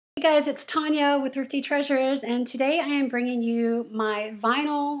Hey guys, it's Tanya with Thrifty Treasures, and today I am bringing you my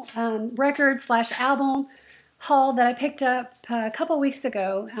vinyl record / album haul that I picked up a couple weeks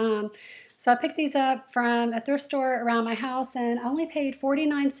ago. So I picked these up from a thrift store around my house, and I only paid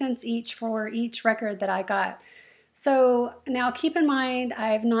 49 cents each for each record that I got. So now keep in mind,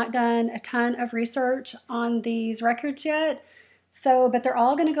 I've not done a ton of research on these records yet, but they're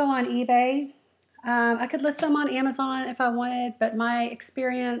all going to go on eBay. I could list them on Amazon if I wanted, but my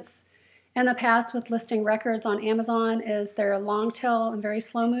experience in the past with listing records on Amazon is they're long tail and very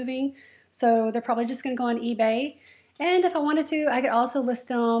slow moving, so they're probably just going to go on eBay. And if I wanted to, I could also list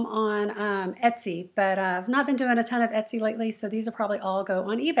them on Etsy, but I've not been doing a ton of Etsy lately, so these will probably all go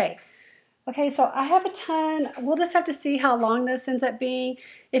on eBay. Okay, so I have a ton. We'll just have to see how long this ends up being.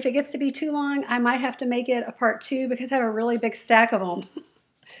 If it gets to be too long, I might have to make it a part 2 because I have a really big stack of them.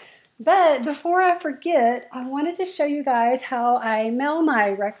 But before I forget, I wanted to show you guys how I mail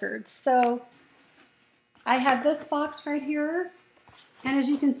my records. So I have this box right here, and as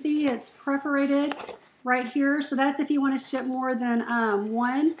you can see, it's perforated right here. So that's if you want to ship more than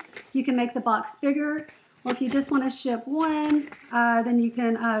one, you can make the box bigger. Or if you just want to ship one, then you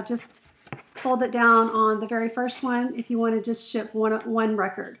can just fold it down on the very first one if you want to just ship one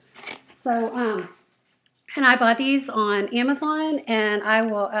record. So, and I bought these on Amazon, and I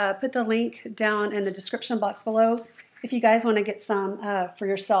will put the link down in the description box below if you guys want to get some for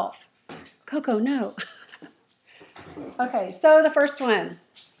yourself. Coco, no. Okay, so the first one,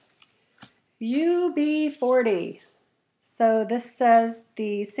 UB40. So this says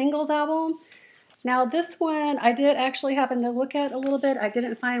the singles album. Now this one I did actually happen to look at a little bit. I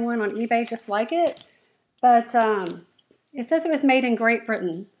didn't find one on eBay just like it, but it says it was made in Great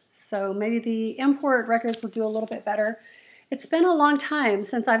Britain. So maybe the import records will do a little bit better. It's been a long time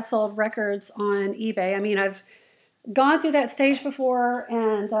since I've sold records on eBay. I mean, I've gone through that stage before,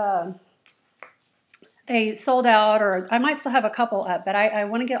 and they sold out, or I might still have a couple up, but I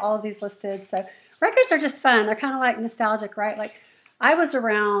want to get all of these listed. So records are just fun. They're kind of like nostalgic, right? Like I was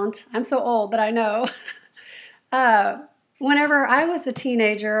around, I'm so old that I know, whenever I was a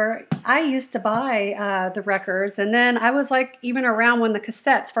teenager, I used to buy the records, and then I was like even around when the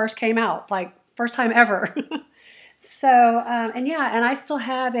cassettes first came out, like first time ever. So, and yeah, and I still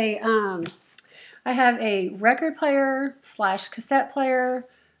have I have a record player / cassette player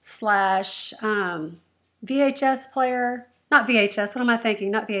 / VHS player, not VHS, what am I thinking?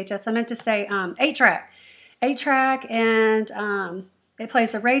 Not VHS, I meant to say 8-track. 8-track, and it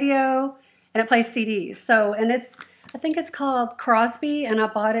plays the radio, and it plays CDs. So, and I think it's called Crosby, and I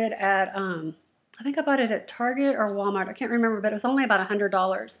bought it at, I think I bought it at Target or Walmart. I can't remember, but it was only about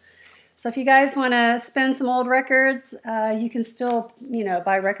 $100. So if you guys want to spend some old records, you can still,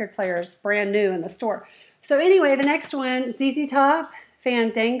 buy record players brand new in the store. So anyway, the next one, ZZ Top,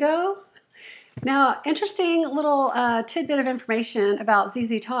 Fandango. Now, interesting little tidbit of information about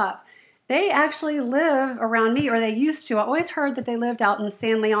ZZ Top. They actually live around me, or they used to. I always heard that they lived out in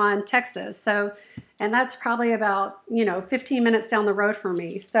San Leon, Texas. So, and that's probably about, 15 minutes down the road from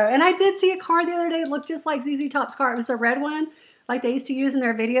me. So, and I did see a car the other day. It looked just like ZZ Top's car. It was the red one, like they used to use in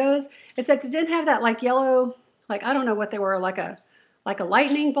their videos. Except it didn't have that like yellow, like I don't know what they were, like a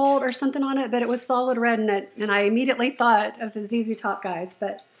lightning bolt or something on it, but it was solid red in it. And I immediately thought of the ZZ Top guys,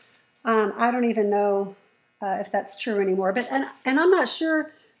 but I don't even know if that's true anymore. But and I'm not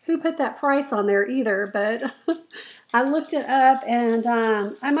sure who put that price on there either, but I looked it up, and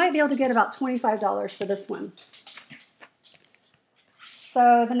I might be able to get about $25 for this one.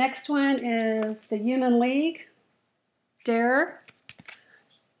 So the next one is the Human League, Dare.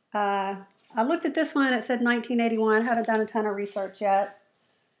 I looked at this one, it said 1981, haven't done a ton of research yet.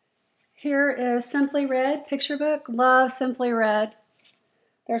 Here is Simply Red, picture book, love Simply Red.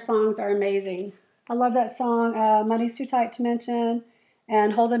 Their songs are amazing. I love that song, Money's Too Tight to Mention,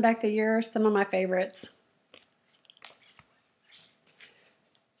 and Holding Back the Years, some of my favorites.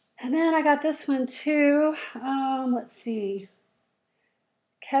 And then I got this one too. Let's see.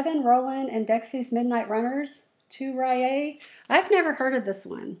 Kevin Rowland and Dexy's Midnight Runners, 2 Rye. I've never heard of this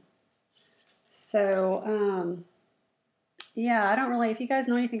one. So, yeah, I don't really, if you guys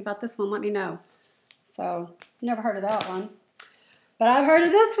know anything about this one, let me know. So, never heard of that one. But I've heard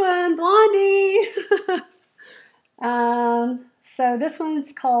of this one, Blondie. So this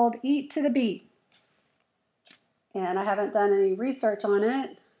one's called Eat to the Beat. And I haven't done any research on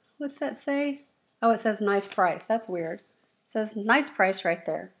it. What's that say? Oh, it says nice price. That's weird. It says nice price right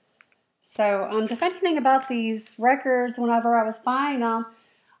there. So the funny thing about these records, whenever I was buying them,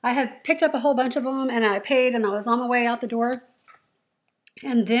 I had picked up a whole bunch of them, and I paid, and I was on my way out the door.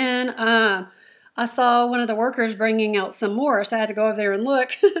 And then I I saw one of the workers bringing out some more, so I had to go over there and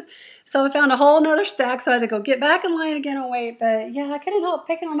look. So I found a whole nother stack, so I had to go get back in line again and wait. But yeah, I couldn't help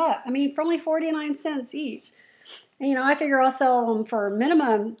picking them up. I mean, for only 49 cents each. And, you know, I figure I'll sell them for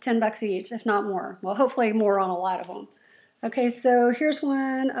minimum 10 bucks each, if not more. Well, hopefully more on a lot of them. Okay, so here's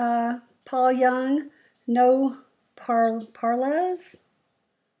one, Paul Young, No Parles.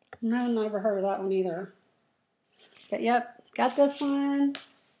 No, I've never heard of that one either. But yep, got this one.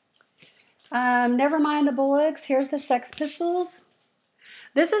 Never mind the Bullocks. Here's the Sex Pistols.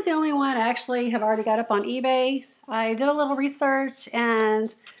 This is the only one I actually have already got up on eBay. I did a little research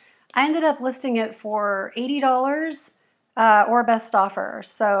and I ended up listing it for $80 or best offer.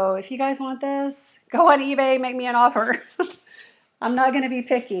 So if you guys want this, go on eBay, make me an offer. I'm not going to be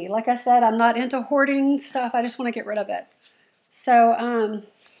picky. Like I said, I'm not into hoarding stuff. I just want to get rid of it. So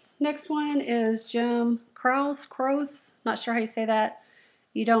next one is Jim Crouse. Not sure how you say that.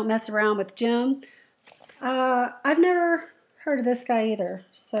 You don't mess around with Jim. I've never heard of this guy either,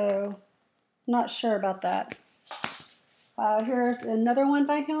 so not sure about that. Here's another one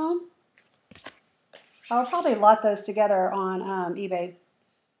by him. I'll probably lot those together on eBay.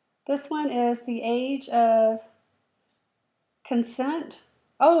 This one is The Age of Consent.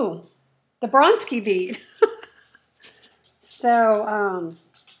 Oh, the Bronski bead. So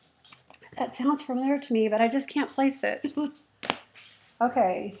that sounds familiar to me, but I just can't place it.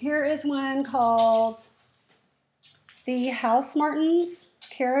 Okay, here is one called The House Martins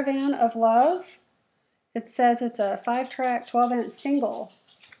Caravan of Love. It says it's a 5-track, 12-inch single.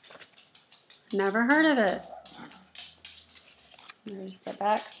 Never heard of it. There's the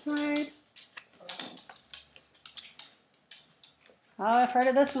back side. Oh, I've heard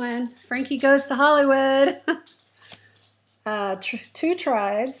of this one. Frankie Goes to Hollywood. Two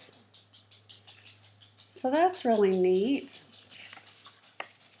Tribes. So that's really neat.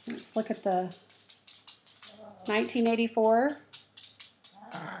 Let's look at the 1984.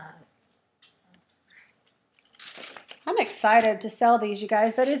 I'm excited to sell these, you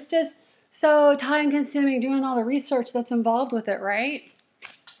guys, but it's just so time-consuming doing all the research that's involved with it, right?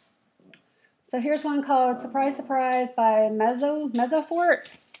 So here's one called Surprise Surprise by Mezzofort.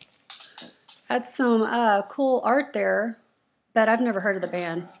 That's some cool art there, but I've never heard of the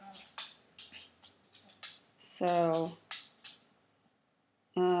band. So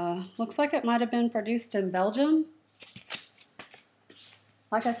looks like it might have been produced in Belgium.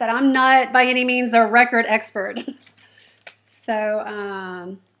 Like I said, I'm not by any means a record expert.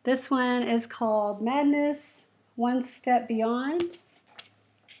 So this one is called Madness One Step Beyond.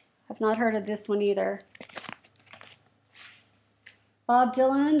 I've not heard of this one either. Bob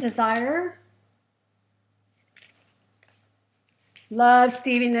Dylan, Desire. Love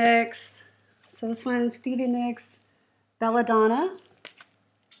Stevie Nicks. So this one, Stevie Nicks, Belladonna.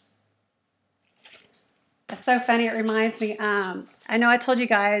 It's so funny, it reminds me, I know I told you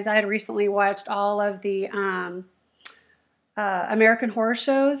guys I had recently watched all of the American Horror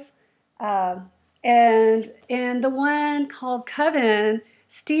shows, and in the one called Coven,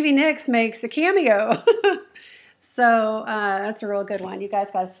 Stevie Nicks makes a cameo. So that's a real good one. You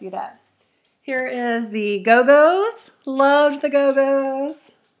guys got to see that. Here is the Go-Go's. Loved the Go-Go's.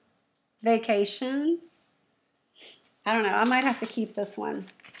 Vacation. I don't know. I might have to keep this one.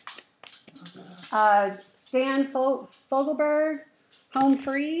 Dan Fogelberg, Home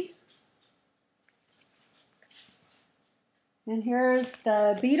Free. And here's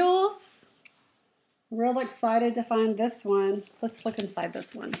the Beatles. Real excited to find this one. Let's look inside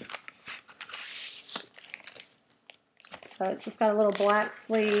this one. So it's just got a little black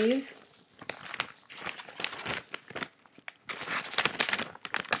sleeve.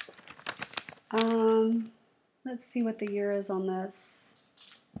 Let's see what the year is on this.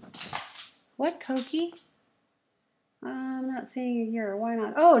 What, Cokie? I'm not seeing a year. Why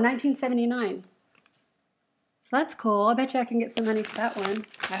not? Oh, 1979. So that's cool. I bet you I can get some money for that one,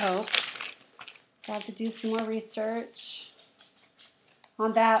 I hope. So I have to do some more research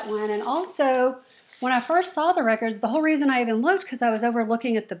on that one. And also, when I first saw the records, the whole reason I even looked because I was over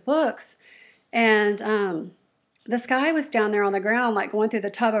looking at the books, and this guy was down there on the ground, like going through the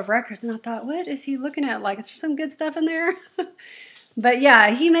tub of records, and I thought, what is he looking at? Like, is there some good stuff in there? But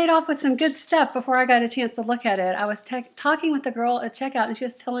yeah, he made off with some good stuff before I got a chance to look at it. I was talking with the girl at checkout, and she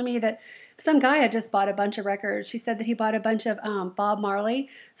was telling me that some guy had just bought a bunch of records. She said that he bought a bunch of Bob Marley.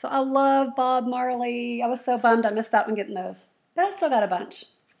 So I love Bob Marley. I was so bummed I missed out on getting those. But I still got a bunch.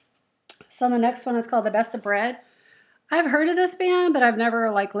 So the next one is called The Best of Bread. I've heard of this band, but I've never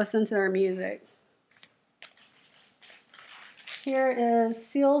listened to their music. Here is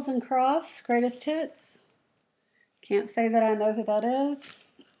Seals and Crofts, Greatest Hits. Can't say that I know who that is.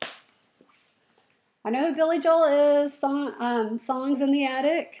 I know who Billy Joel is. Songs in the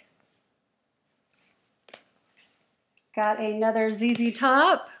Attic. Got another ZZ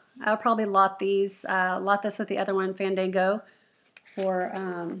Top. I'll probably lot this with the other one, Fandango, for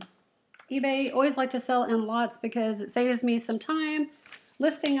eBay. Always like to sell in lots because it saves me some time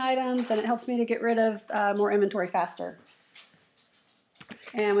listing items and it helps me to get rid of more inventory faster.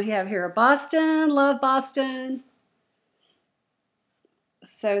 And we have here Boston. Love Boston.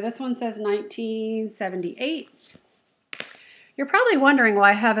 So this one says 1978. You're probably wondering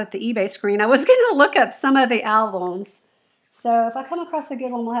why I have up the eBay screen. I was going to look up some of the albums. So if I come across a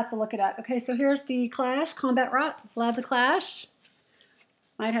good one, we'll have to look it up. Okay, so here's the Clash, Combat Rock. Love the Clash.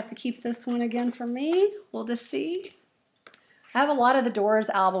 Might have to keep this one again for me. We'll just see. I have a lot of the Doors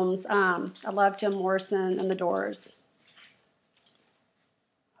albums. I love Jim Morrison and the Doors.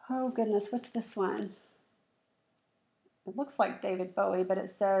 Oh goodness, what's this one? It looks like David Bowie, but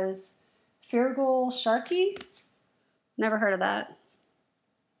it says Feargal Sharkey. Never heard of that.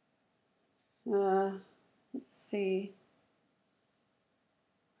 Let's see.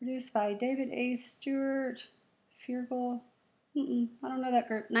 Produced by David A. Stewart. Feargal. I don't know that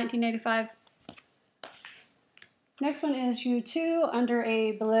group. 1985. Next one is U2, Under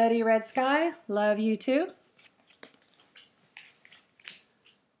a Bloody Red Sky. Love U2.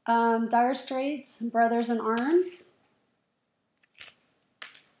 Dire Straits, Brothers in Arms.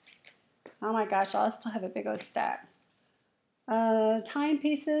 Oh my gosh, I still have a big old stack.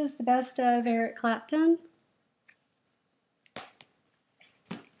 Timepieces, the best of Eric Clapton.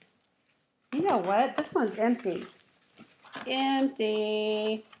 You know what? This one's empty.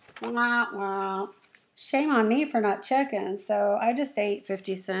 Empty. Wah, wah. Shame on me for not checking. So I just ate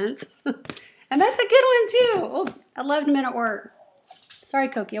 50 cents. And that's a good one too. Oh, 11 minute work. Sorry,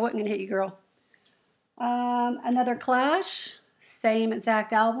 Cokie, I wasn't going to hit you, girl. Another Clash. Same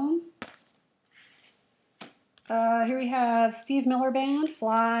exact album. Here we have Steve Miller Band,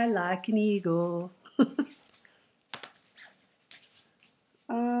 Fly Like an Eagle.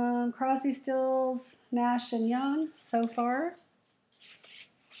 Crosby, Stills, Nash and Young, So Far.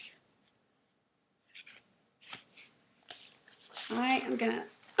 I am going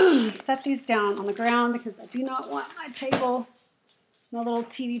to set these down on the ground because I do not want my table, my little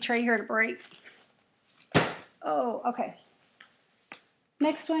TV tray here to break. Oh, okay.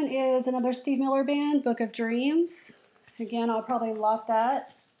 Next one is another Steve Miller Band, Book of Dreams. Again, I'll probably lot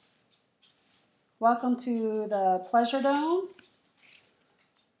that. Welcome to the Pleasure Dome.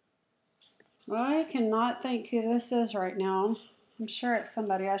 I cannot think who this is right now. I'm sure it's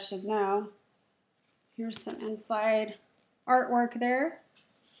somebody I should know. Here's some inside artwork there.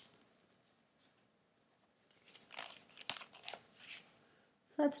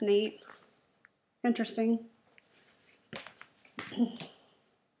 So that's neat. Interesting.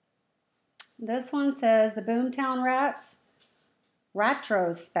 This one says the Boomtown Rats,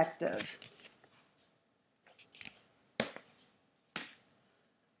 Retrospective.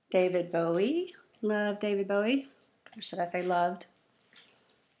 David Bowie. Love David Bowie. Or should I say loved?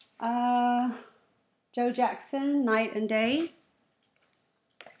 Joe Jackson, Night and Day.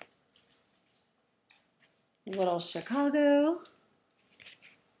 Little Chicago.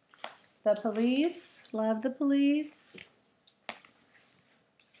 The Police. Love the Police.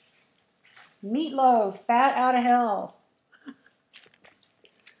 Meatloaf, Bat Out of Hell.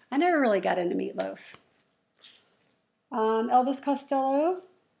 I never really got into Meatloaf. Elvis Costello,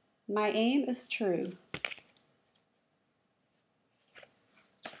 My Aim is True.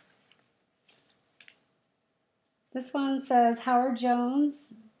 This one says Howard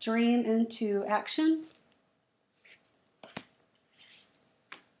Jones, Dream into Action.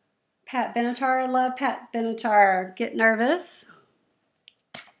 Pat Benatar, love Pat Benatar, Get Nervous.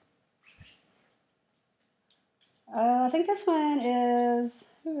 I think this one is,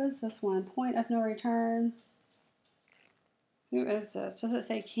 who is this one? Point of No Return. Who is this? Does it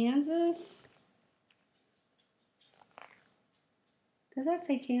say Kansas? Does that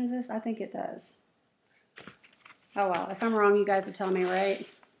say Kansas? I think it does. Oh well, if I'm wrong, you guys will tell me, right?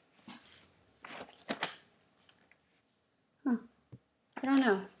 Huh. I don't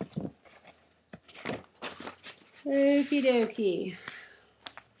know. Okie dokie.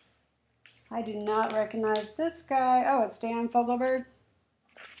 I do not recognize this guy. Oh, it's Dan Fogelberg.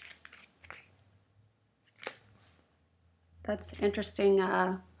 That's interesting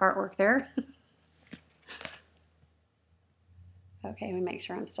artwork there. Okay, let me make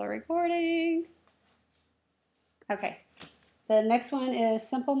sure I'm still recording. Okay, the next one is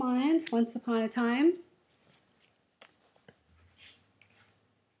Simple Minds, Once Upon a Time.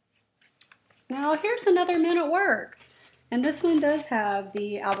 Now here's another minute work. And this one does have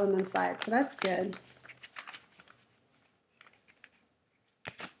the album inside, so that's good.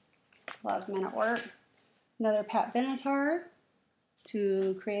 Last minute work. Another Pat Benatar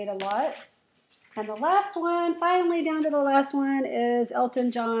to create a lot. And the last one, finally down to the last one, is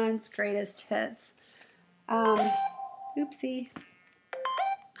Elton John's Greatest Hits. Oopsie.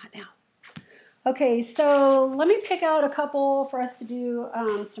 Not now. Okay, so let me pick out a couple for us to do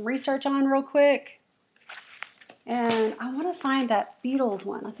some research on real quick. And I want to find that Beatles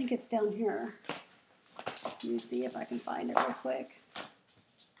one. I think it's down here. Let me see if I can find it real quick.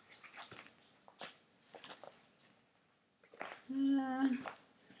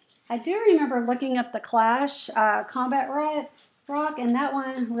 I do remember looking up the Clash Combat Rock, and that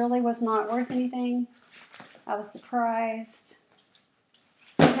one really was not worth anything. I was surprised.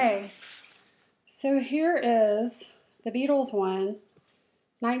 Okay, so here is the Beatles one,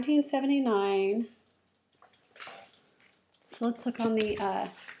 1979. So let's look on the,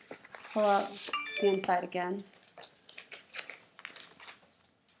 pull up the inside again.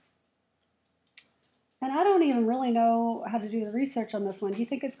 And I don't even really know how to do the research on this one. Do you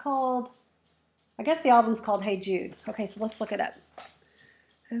think it's called, I guess the album's called Hey Jude. Okay, so let's look it up.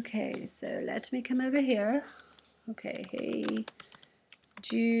 Okay, so let me come over here. Okay, Hey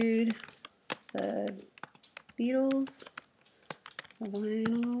Jude, the Beatles, the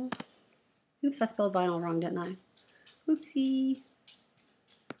vinyl. Oops, I spelled vinyl wrong, didn't I? Oopsie.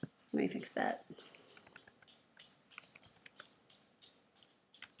 Let me fix that.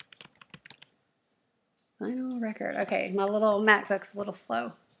 Vinyl record. Okay, my little MacBook's a little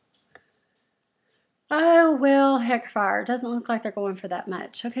slow. Oh, well, heck fire. It doesn't look like they're going for that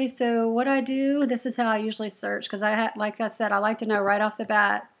much. Okay, so what I do, this is how I usually search, because like I said, I like to know right off the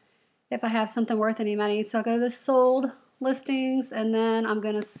bat if I have something worth any money. So I go to the sold listings, and then I'm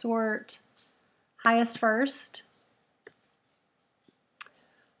going to sort highest first.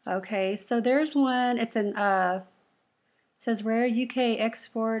 Okay, so there's one. It's an it says rare UK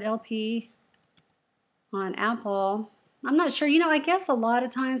export LP on Apple. I'm not sure. You know, I guess a lot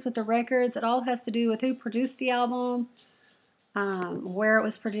of times with the records, it all has to do with who produced the album, where it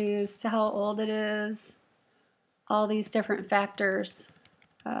was produced, how old it is, all these different factors.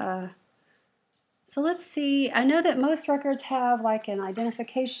 So let's see. I know that most records have like an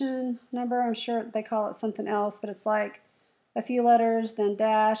identification number. I'm sure they call it something else, but it's like a few letters, then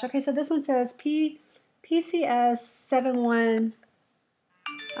dash. Okay, so this one says PCS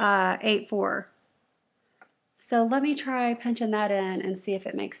 7184. So let me try punching that in and see if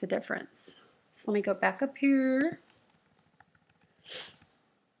it makes a difference. So let me go back up here.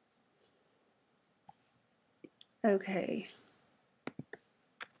 Okay.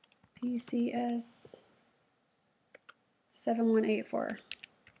 PCS 7184.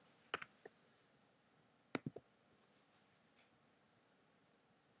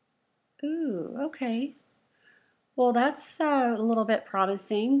 Ooh, okay. Well, that's a little bit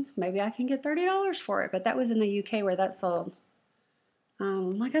promising. Maybe I can get $30 for it, but that was in the UK where that sold.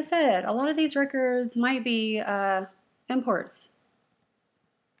 Like I said, a lot of these records might be imports.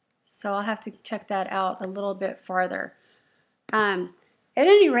 So I'll have to check that out a little bit farther. At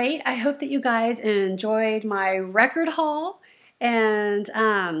any rate, I hope that you guys enjoyed my record haul, and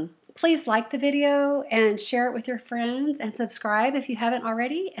please like the video and share it with your friends and subscribe if you haven't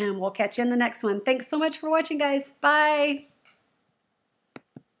already, and we'll catch you in the next one. Thanks so much for watching, guys. Bye.